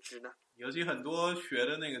真知呢？尤其很多学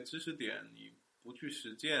的那个知识点，你不去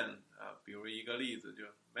实践比如一个例子，就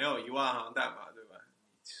没有1万行代码，对吧？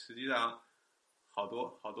实际上好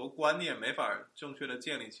多观念没法正确的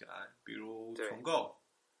建立起来，比如重构、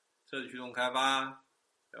设计驱动开发，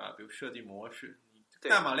对吧？比如设计模式，你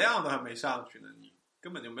代码量都还没上去呢，你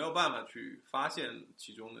根本就没有办法去发现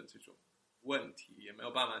其中的这种问题，也没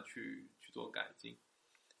有办法去做改进。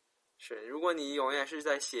是，如果你永远是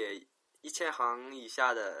在写1000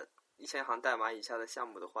行代码以下的项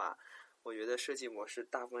目的话，我觉得设计模式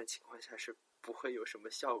大部分情况下是不会有什么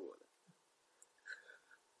效果的，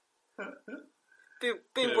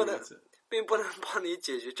并不能帮你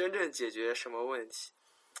真正解决什么问题。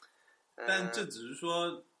但这只是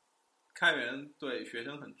说开源对学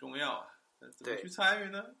生很重要啊，怎么去参与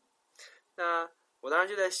呢？那我当时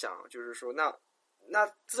就在想，就是说那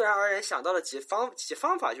自然而然想到了几方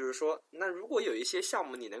法，就是说，那如果有一些项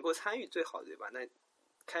目你能够参与最好，对吧？那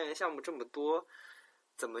开源项目这么多，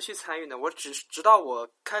怎么去参与呢？我直到我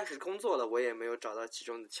开始工作了，我也没有找到其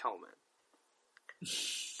中的窍门。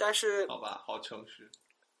但是好吧，好诚实。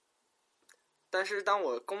但是当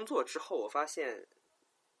我工作之后，我发现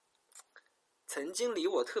曾经离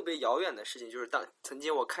我特别遥远的事情，就是曾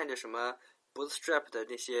经我看着什么 Bootstrap 的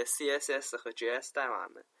那些 CSS 和 JS 代码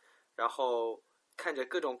们，然后看着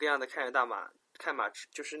各种各样的开源代码，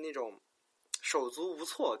就是那种手足无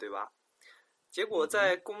措，对吧？结果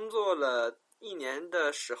在工作了1年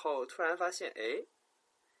的时候，突然发现，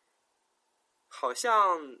好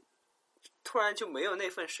像突然就没有那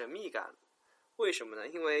份神秘感了。为什么呢？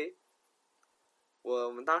因为我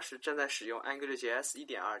们当时正在使用 AngularJS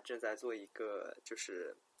 1.2，正在做一个就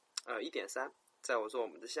是1.3，在我做我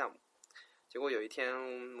们的项目。结果有一天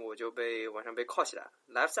我就晚上被铐起来了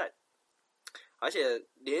 ，live side， 而且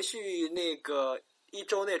连续那个1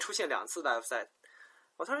周内出现2次 live side，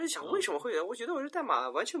我当时就想为什么会有？我觉得我这代码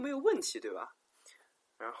完全没有问题，对吧？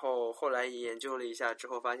然后后来研究了一下之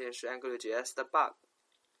后，发现是 AngularJS 的 bug。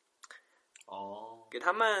哦，给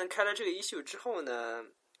他们开了这个 issue 之后呢，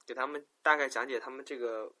给他们大概讲解他们这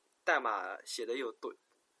个代码写的有多，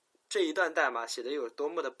这一段代码写的有多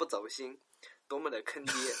么的不走心，多么的坑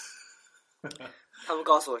爹。他们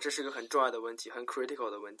告诉我这是个很重要的问题，很 critical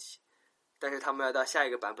的问题，但是他们要到下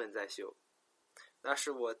一个版本再修。那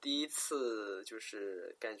是我第一次就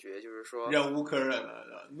是感觉就是说忍无可忍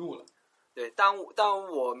了，怒了。对，当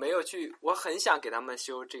我没有去，我很想给他们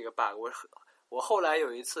修这个 bug。我后来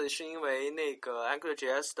有一次是因为那个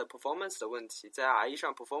AngularJS 的 performance 的问题，在 RE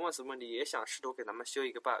上 performance 问题也想试图给他们修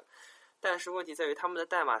一个 bug， 但是问题在于他们的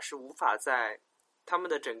代码是无法在他们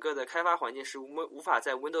的整个的开发环境是无法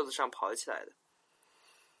在 Windows 上跑起来的。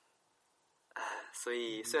所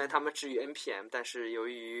以虽然他们置于 NPM， 但是由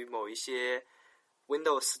于某一些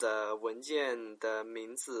Windows 的文件的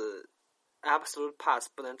名字 absolute path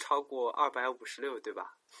不能超过256，对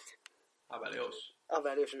吧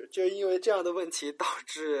？260，就因为这样的问题导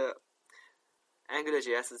致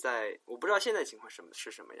AngularJS 我不知道现在情况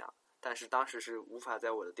是什么样，但是当时是无法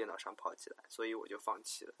在我的电脑上跑起来，所以我就放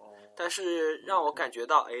弃了。但是让我感觉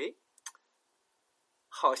到，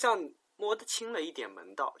好像摸得清了一点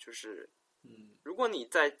门道，就是如果你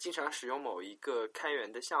在经常使用某一个开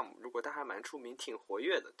源的项目，如果它还蛮出名、挺活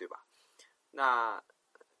跃的，对吧？那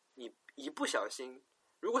你一不小心，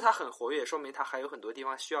如果它很活跃，说明它还有很多地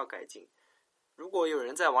方需要改进。如果有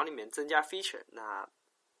人在往里面增加 feature， 那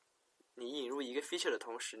你引入一个 feature 的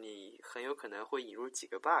同时，你很有可能会引入几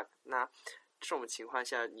个 bug。那这种情况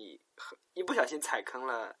下，你一不小心踩坑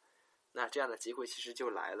了，那这样的机会其实就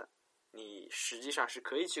来了。你实际上是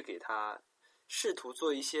可以去给它试图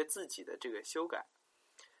做一些自己的这个修改。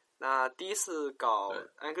那第一次搞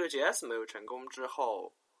AngularJS 没有成功之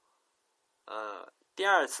后，第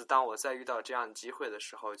二次当我再遇到这样的机会的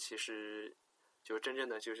时候，其实就真正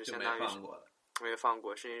的就是相当于是没有放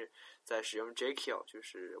过，是在使用 JQ， 就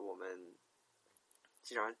是我们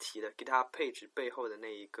经常提的 GitHub Page 背后的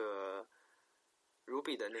那一个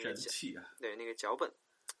Ruby 的那个对那个脚本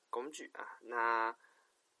工具啊。那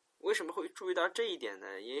为什么会注意到这一点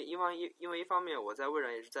呢？因为一方面我在微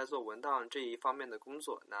软也是在做文档这一方面的工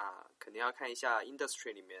作，那肯定要看一下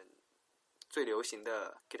industry 里面最流行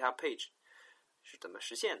的 GitHub Page 是怎么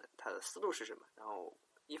实现的，它的思路是什么。然后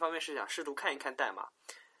一方面是想试图看一看代码，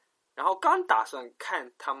然后刚打算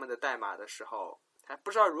看他们的代码的时候，还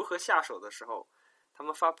不知道如何下手的时候，他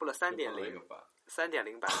们发布了 3.0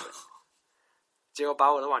 版本，结果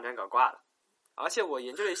把我的网站搞挂了。而且我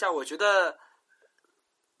研究了一下，我觉得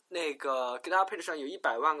那个 GitHub Page 上有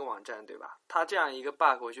100万个网站，对吧？它这样一个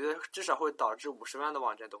bug， 我觉得至少会导致50万的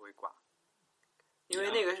网站都会挂，因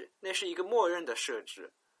为那是一个默认的设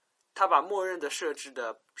置，它把默认的设置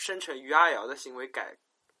的生成 URL 的行为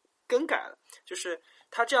更改了。就是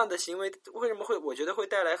它这样的行为为什么我觉得会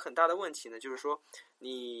带来很大的问题呢？就是说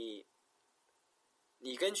你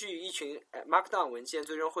根据一群 Markdown 文件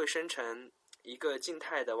最终会生成一个静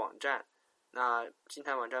态的网站，那静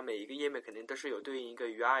态网站每一个页面肯定都是有对应一个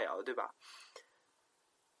URL， 对吧？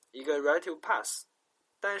一个 relative path，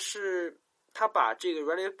 但是它把这个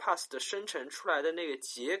relative path 的生成出来的那个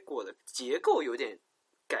结果的结构有点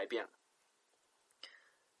改变了。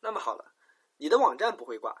那么好了，你的网站不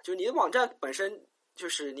会挂，就你的网站本身就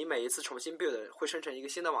是你每一次重新 build 会生成一个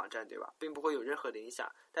新的网站，对吧？并不会有任何的影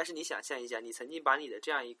响。但是你想象一下，你曾经把你的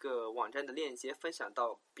这样一个网站的链接分享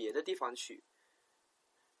到别的地方去，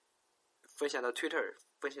分享到 Twitter，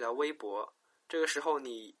 分享到微博，这个时候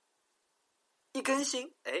你一更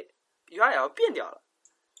新，URL 变掉了，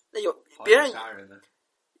那别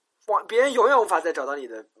人永远无法再找到你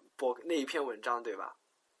的那一篇文章，对吧？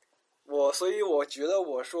所以我觉得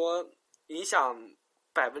我说影响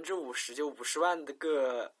50%，就50万的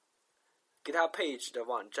个 GitHub Page 的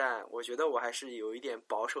网站，我觉得我还是有一点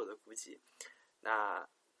保守的估计。那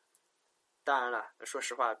当然了，说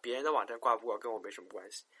实话，别人的网站挂不挂跟我没什么关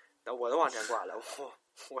系。那我的网站挂了，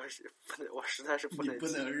我实在是不能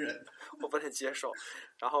忍，我不能接受。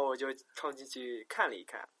然后我就冲进去看了一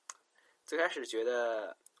看，最开始觉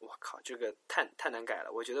得我靠，这个太难改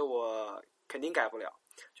了，我觉得我肯定改不了。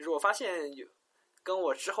就是我发现跟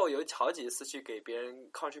我之后有好几次去给别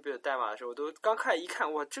人 contribute 代码的时候，我都刚开始一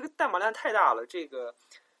看，哇，这个代码量太大了，这个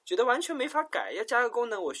觉得完全没法改，要加个功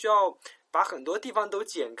能，我需要把很多地方都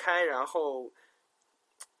剪开，然后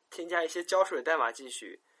添加一些胶水代码进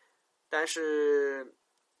去。但是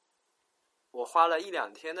我花了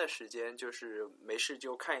1-2天的时间，就是没事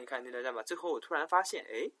就看一看那段代码，最后我突然发现，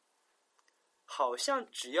好像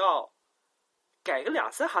只要改个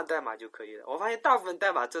2-3行代码就可以了。我发现大部分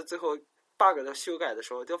代码最后 bug 的修改的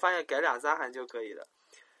时候，就发现改2-3行就可以了。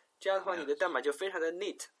这样的话，你的代码就非常的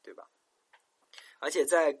neat， 对吧？而且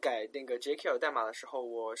在改那个 JQL 代码的时候，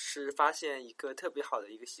我是发现一个特别好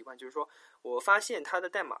的一个习惯，就是说我发现它的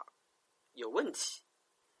代码有问题，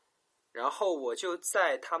然后我就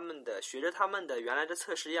在学着他们的原来的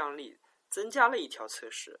测试样例，增加了一条测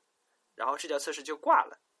试，然后这条测试就挂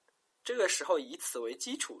了。这个时候以此为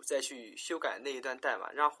基础再去修改那一段代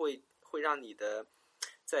码，会让你的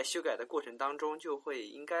在修改的过程当中就会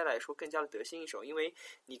应该来说更加的得心应手，因为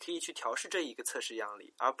你可以去调试这一个测试样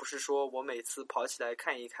例，而不是说我每次跑起来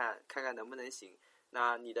看一看，看看能不能行。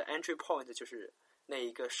那你的 entry point 就是那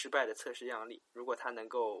一个失败的测试样例，如果它能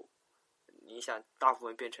够，你想大部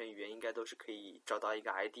分编程语言应该都是可以找到一个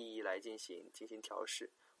IDE 来进行调试，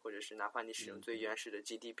或者是哪怕你使用最原始的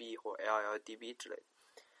GDB 或 LLDB 之类的。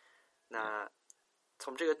那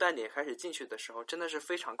从这个断点开始进去的时候，真的是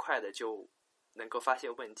非常快的就能够发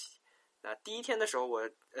现问题。那第一天的时候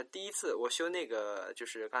第一次我修那个就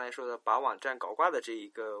是刚才说的把网站搞挂的这一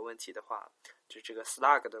个问题的话，就这个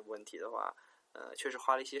slug 的问题的话，确实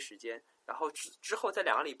花了一些时间。然后之后在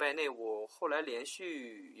2个礼拜内，我后来连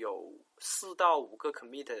续有4到5个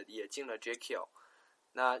commit 也进了 JQL。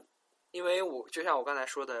那因为就像我刚才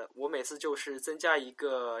说的，我每次就是增加一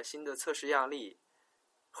个新的测试样例，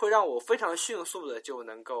会让我非常迅速的就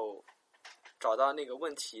能够找到那个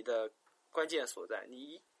问题的关键所在。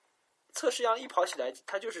你测试样一跑起来，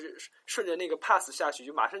它就是顺着那个 pass 下去，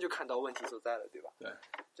就马上就看到问题所在了，对吧？对。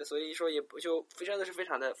就所以说也不就真的是非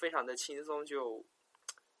常的轻松，就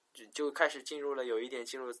开始有一点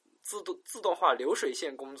进入自动化流水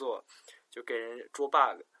线工作，就给人捉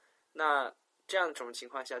bug。那这样一种情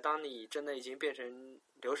况下，当你真的已经变成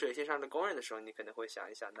流水线上的工人的时候，你可能会想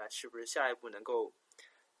一想，那是不是下一步能够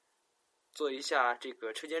做一下这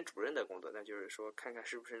个车间主任的工作？那就是说，看看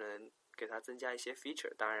是不是能给他增加一些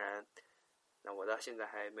feature。当然，那我到现在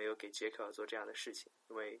还没有给 JQL 做这样的事情，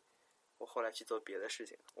因为我后来去做别的事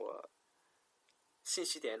情，我信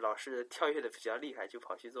息点老是跳跃的比较厉害，就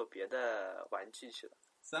跑去做别的玩具去了。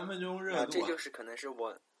3分钟热度，这就是可能是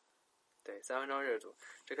我对3分钟热度，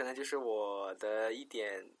这可能就是我的一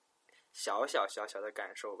点小小的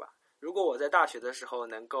感受吧。如果我在大学的时候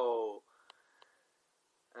能够，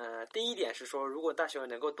第一点是说，如果大学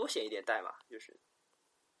能够多写一点代码，就是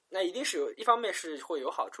那一定是一方面是会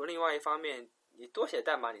有好处，另外一方面你多写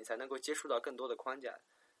代码，你才能够接触到更多的框架。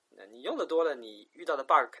那你用的多了，你遇到的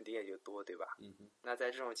bug 肯定也就多，对吧？那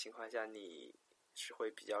在这种情况下，你是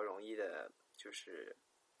会比较容易的，就是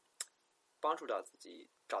帮助到自己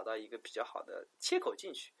找到一个比较好的切口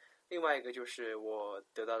进去。另外一个就是我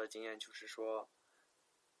得到的经验，就是说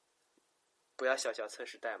不要小测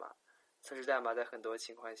试代码。测试代码在很多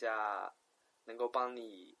情况下能够帮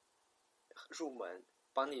你入门，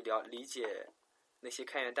帮你理解那些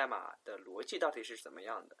开源代码的逻辑到底是怎么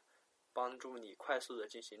样的，帮助你快速的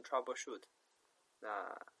进行 troubleshoot。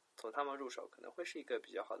 那从他们入手可能会是一个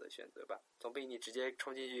比较好的选择吧，总比你直接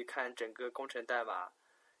冲进去看整个工程代码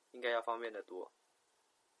应该要方便得多。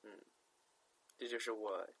这就是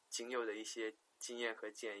我仅有的一些经验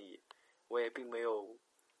和建议。我也并没有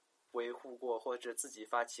维护过或者自己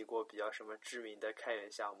发起过比较什么知名的开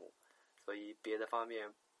源项目，所以别的方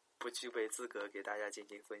面不具备资格给大家进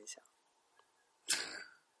行分享。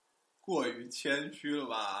过于谦虚了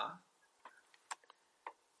吧？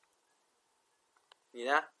你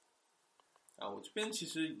呢？我这边其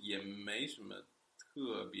实也没什么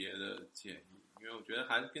特别的建议，因为我觉得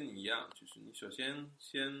还是跟你一样，就是你首先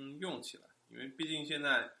先用起来，因为毕竟现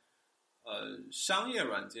在商业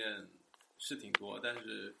软件是挺多，但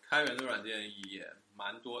是开源的软件也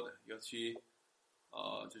蛮多的，尤其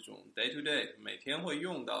这种 day to day 每天会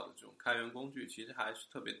用到的这种开源工具，其实还是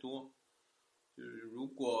特别多。就是如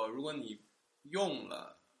果你用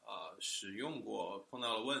了使用过，碰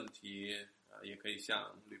到了问题，也可以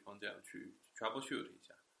像吕鹏这样去 troubleshoot 一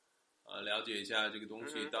下，了解一下这个东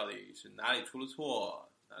西到底是哪里出了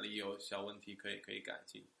错，哪里有小问题可以改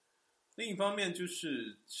进。另一方面就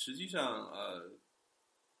是实际上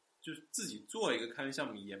就是自己做一个开源项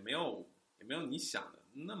目也没有你想的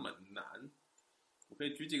那么难。我可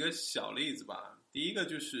以举几个小例子吧。第一个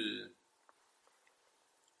就是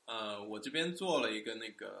我这边做了一个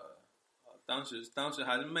那个当时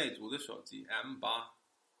还是魅族的手机 M8，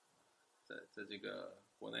 在这个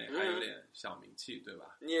国内还有点小名气，对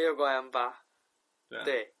吧？你也有过 M8？ 对啊。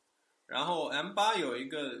对。然后 M8 有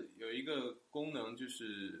一个功能，就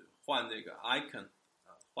是换这个 icon，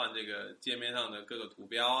换这个界面上的各个图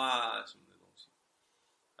标啊什么的东西。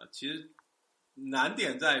其实难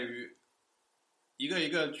点在于一个一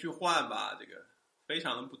个去换吧，这个非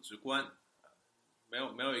常的不直观，没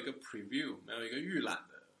有一个 preview， 没有一个预览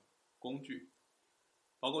的工具，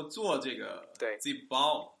包括做这个对 zip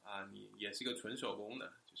包啊，你也是一个纯手工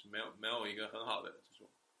的，就是没有一个很好的这种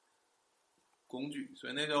工具，所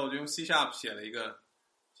以那时候我就用 C# 写了一个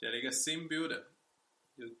Theme Builder，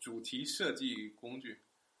 就主题设计工具。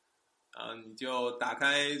你就打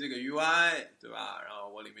开这个 UI， 对吧？然后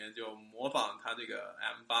我里面就模仿它这个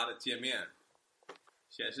M8 的界面，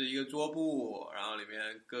显示一个桌布，然后里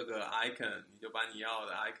面各个 icon， 你就把你要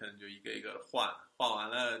的 icon 就一个一个换完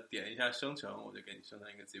了，点一下生成，我就给你生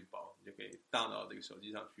成一个 zip 包，你就可以荡到这个手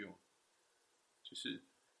机上去用。就是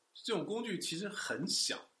这种工具其实很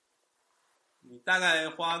小，你大概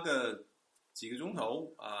花个几个钟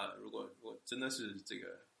头啊，如果真的是这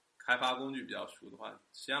个开发工具比较熟的话，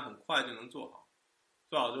实际上很快就能做好。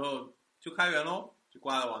做好之后就开源咯，就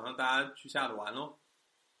挂在网上，大家去下着玩咯。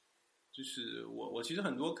就是我其实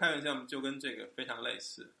很多开源项目就跟这个非常类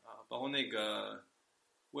似啊，包括那个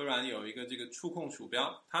微软有一个这个触控鼠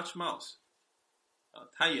标 Touch Mouse 啊，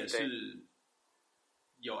它也是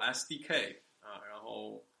有 SDK 啊，然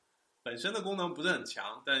后本身的功能不是很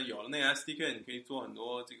强，但有了那个 SDK， 你可以做很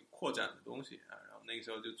多这个扩展的东西啊。然后那个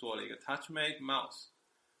时候就做了一个 TouchMate Mouse，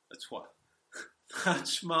 错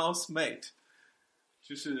，Touch Mouse Mate，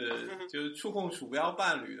 就是触控鼠标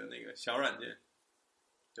伴侣的那个小软件，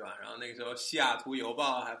对吧？然后那个时候西雅图邮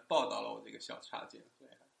报还报道了我这个小插件，所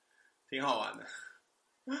以挺好玩的。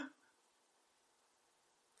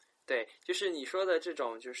对，就是你说的这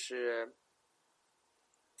种，就是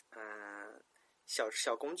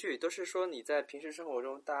小工具，都是说你在平时生活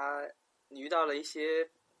中，你遇到了一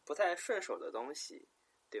些不太顺手的东西，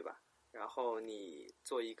对吧？然后你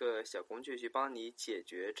做一个小工具去帮你解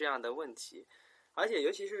决这样的问题，而且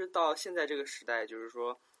尤其是到现在这个时代，就是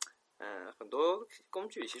说，很多工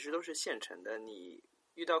具其实都是现成的，你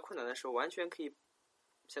遇到困难的时候，完全可以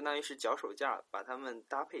相当于是脚手架，把它们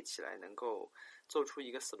搭配起来，能够做出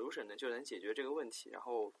一个 solution 呢，就能解决这个问题，然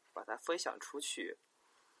后把它分享出去。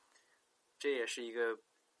这也是一个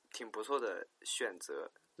挺不错的选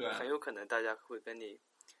择，对，很有可能大家会跟你，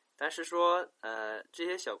但是说，这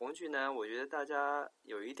些小工具呢，我觉得大家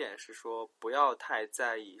有一点是说，不要太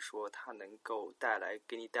在意说它能够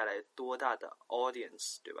给你带来多大的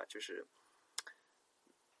audience， 对吧？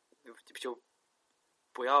就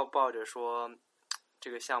不要抱着说这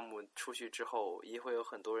个项目出去之后，也会有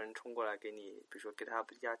很多人冲过来给你，比如说给他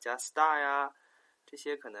加 star 呀，这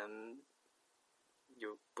些可能。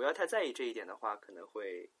不要太在意这一点的话，可能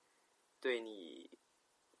会对你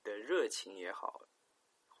的热情也好，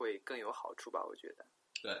会更有好处吧？我觉得。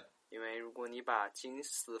对。因为如果你把心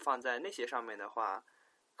思放在那些上面的话，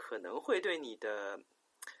可能会对你的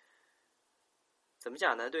怎么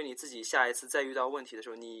讲呢？对你自己下一次再遇到问题的时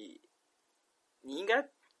候，你应该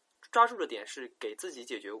抓住的点是给自己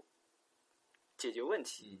解决问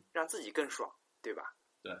题，让自己更爽，对吧？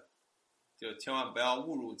对。就千万不要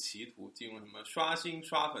误入歧途，进入什么刷新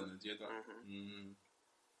刷粉的阶段。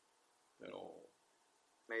对喽，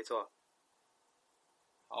没错。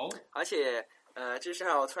好，而且这是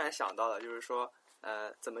让我突然想到了，就是说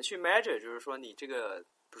怎么去 measure， 就是说你这个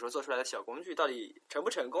比如说做出来的小工具到底成不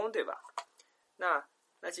成功，对吧？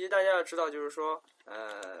那其实大家要知道，就是说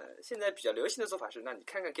现在比较流行的做法是，那你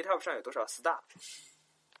看看 GitHub 上有多少 star。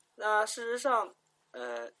那事实上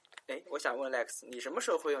我想问 Lex， 你什么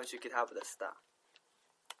时候会用去 GitHub 的 star？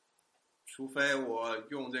 除非我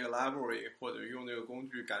用这个 library 或者用这个工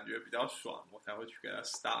具感觉比较爽，我才会去给它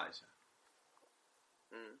star 一下。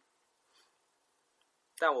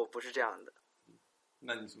但我不是这样的。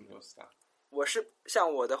那你什么时候 star？ 我是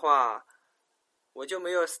像我的话，我就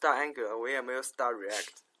没有 star Angular， 我也没有 star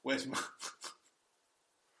React。为什么？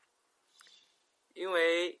因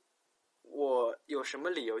为我有什么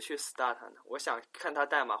理由去 start 它呢？我想看它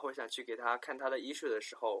代码，或者想去给它看它的 issue 的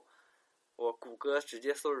时候，我谷歌直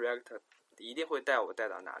接搜 React， 一定会带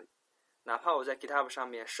到哪里。哪怕我在 GitHub 上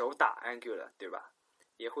面手打 Angular， 对吧？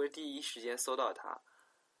也会第一时间搜到它。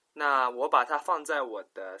那我把它放在我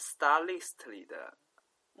的 star list 里的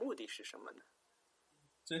目的是什么呢？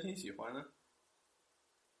真心喜欢呢？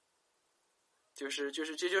这就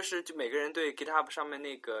是每个人对 GitHub 上面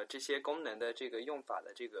那个这些功能的这个用法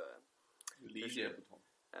的这个理解不同。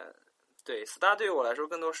对 star 对于我来说，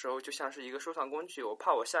更多时候就像是一个收藏工具，我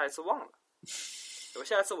怕我下一次忘了，我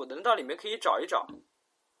下一次我能到里面可以找一找。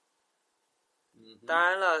当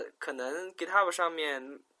然了，可能 GitHub 上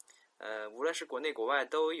面，无论是国内国外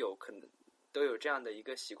都有这样的一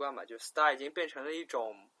个习惯嘛，就 star 已经变成了一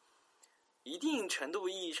种一定程度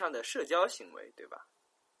意义上的社交行为，对吧？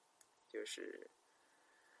就是，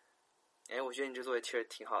我觉得你这作业其实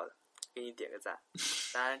挺好的，给你点个赞。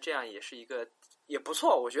当然，这样也是一个也不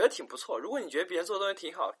错，我觉得挺不错。如果你觉得别人做的东西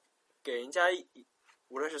挺好，给人家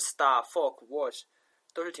无论是 Star、Fork、Watch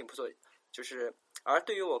都是挺不错的。就是而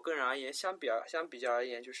对于我个人而言，相比较而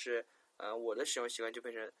言，就是我的使用习惯就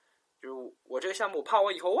变成，就是我这个项目怕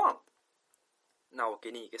我以后忘了，那我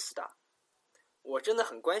给你一个 Star。我真的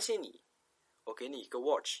很关心你，我给你一个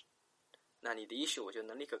Watch， 那你的 issue 我就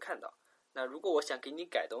能立刻看到。那如果我想给你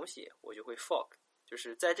改东西，我就会 fork。就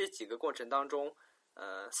是在这几个过程当中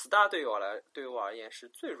，Star 对于我而言是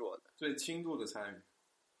最弱的，最轻度的参与。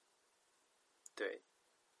对，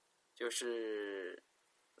就是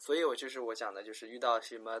所以我讲的就是遇到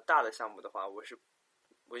什么大的项目的话，我就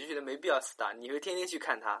觉得没必要 Star， 你会天天去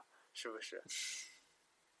看它，是不是？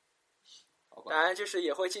当然，就是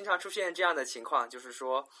也会经常出现这样的情况，就是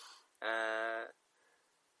说，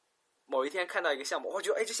某一天看到一个项目，我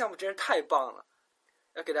觉得这项目真是太棒了，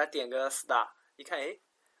要给他点个 Star， 一看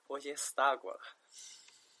我已经 Star 过了。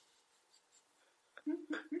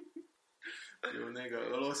有那个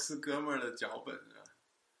俄罗斯哥们儿的脚本啊。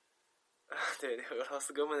对，那个俄罗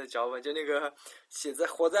斯哥们的脚本，就那个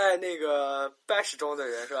活在那个 bash 中的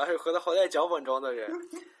人是吧？是活在脚本中的人。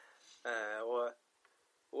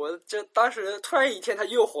我这当时突然一天他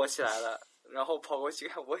又火起来了，然后跑过去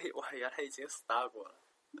看，我原来已经 Star 过了。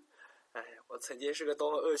我曾经是个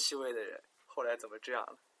多么恶趣味的人，后来怎么这样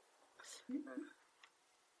了？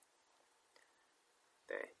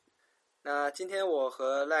对，那今天我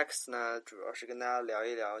和 Lex 呢，主要是跟大家聊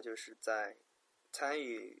一聊，就是在参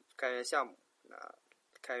与开源项目，那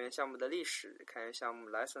开源项目的历史、开源项目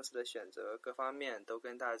license 的选择各方面都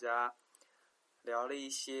跟大家聊了一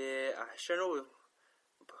些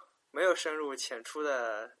没有深入浅出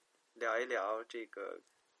的聊一聊这个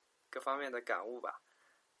各方面的感悟吧。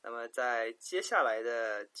那么在接下来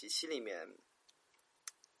的几期里面，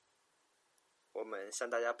我们向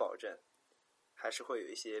大家保证还是会有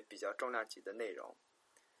一些比较重量级的内容，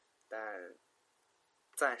但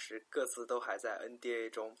暂时各自都还在 NDA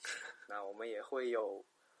中。那我们也会有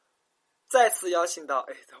再次邀请到，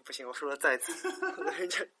不行，我说了再次，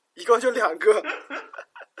一共就2个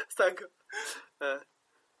3个，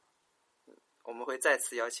我们会再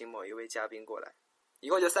次邀请某一位嘉宾过来，一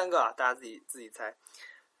共就3个啊，大家自己猜。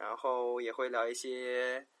然后也会聊一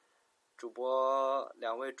些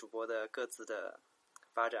2位主播的各自的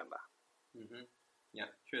发展吧。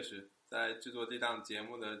确实，在制作这档节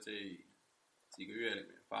目的这几个月里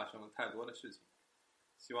面，发生了太多的事情。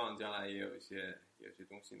希望将来也有一些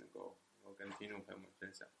东西能够跟听众朋友们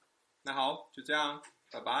分享。那好，就这样，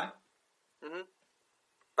拜拜。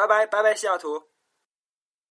拜拜，西雅图。